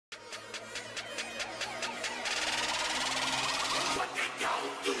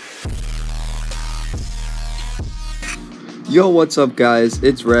Yo, what's up guys,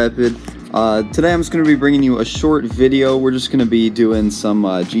 it's Rapid. Today I'm just going to be bringing you a short video. We're just going to be doing some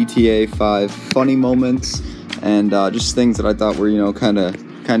GTA 5 funny moments and just things that I thought were, kind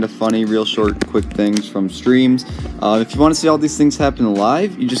of funny, real short, quick things from streams. If you want to see all these things happen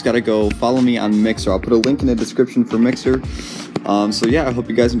live, you just got to go follow me on Mixer. I'll put a link in the description for Mixer. So yeah, I hope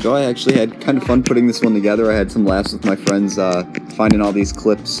you guys enjoy. I actually had kind of fun putting this one together. I had some laughs with my friends finding all these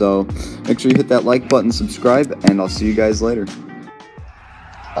clips. So make sure you hit that like button, subscribe, and I'll see you guys later.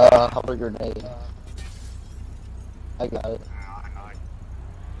 How about a grenade? I got it.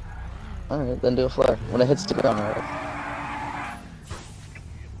 Alright, then do a flare. When it hits the ground, alright.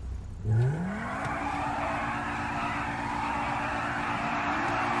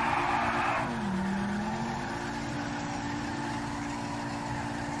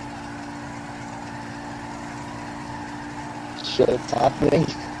 Shit, it's happening.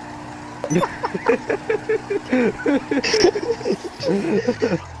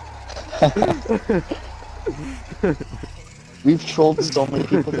 We've trolled so many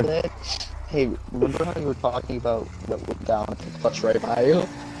people today. Hey, remember how you were talking about what went down at the clutch right by you?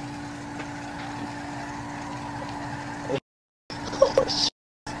 Oh, shit.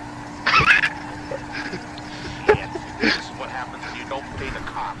 This is what happens when you don't pay the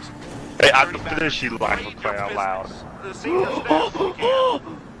cops. Hey, I'm finishing live for crying out loud.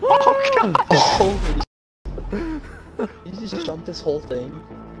 Oh, God. You just jumped this whole thing.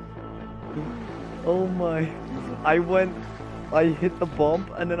 Oh my. I hit the bump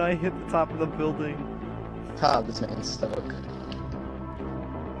and then I hit the top of the building. God, this man's stuck.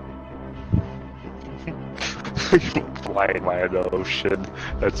 Flying by the ocean.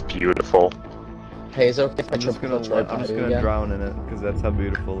 That's beautiful. Hey, is it okay if I I'm just triple clutch right gonna by you again? drown in it because that's how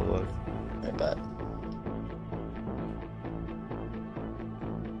beautiful it was. I bet.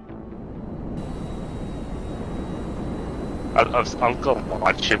 I'm gonna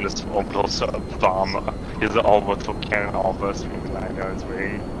watch him this almost bomb. He's almost cannon almost land on his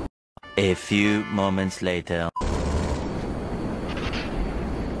wing. A few moments later.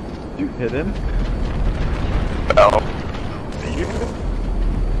 You hit him? No. You?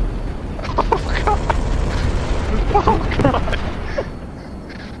 Oh god.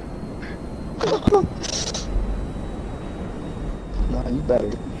 Oh god. No, you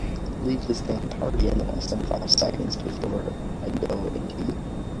better leave this damn party in the less than 5 seconds before I go into you.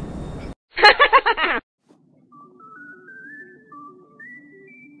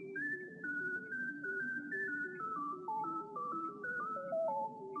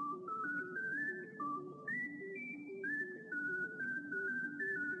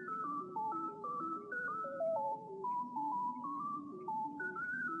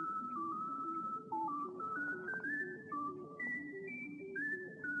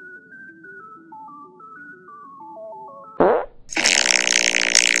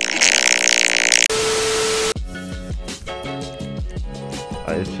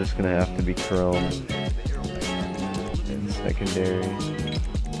 It's just gonna have to be chrome and secondary.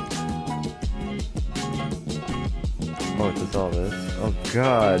 Oh, it does all this. Oh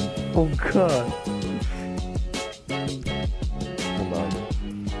god. Oh god. Hold on.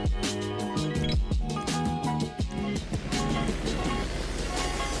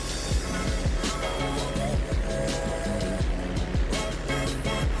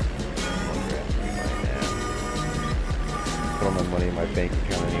 Put all my money in my bank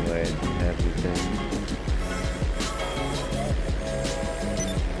account anyway and have everything.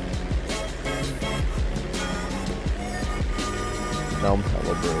 Now I'm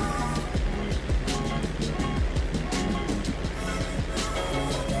hella broke.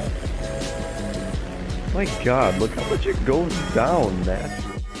 My god, look how much it goes down, man.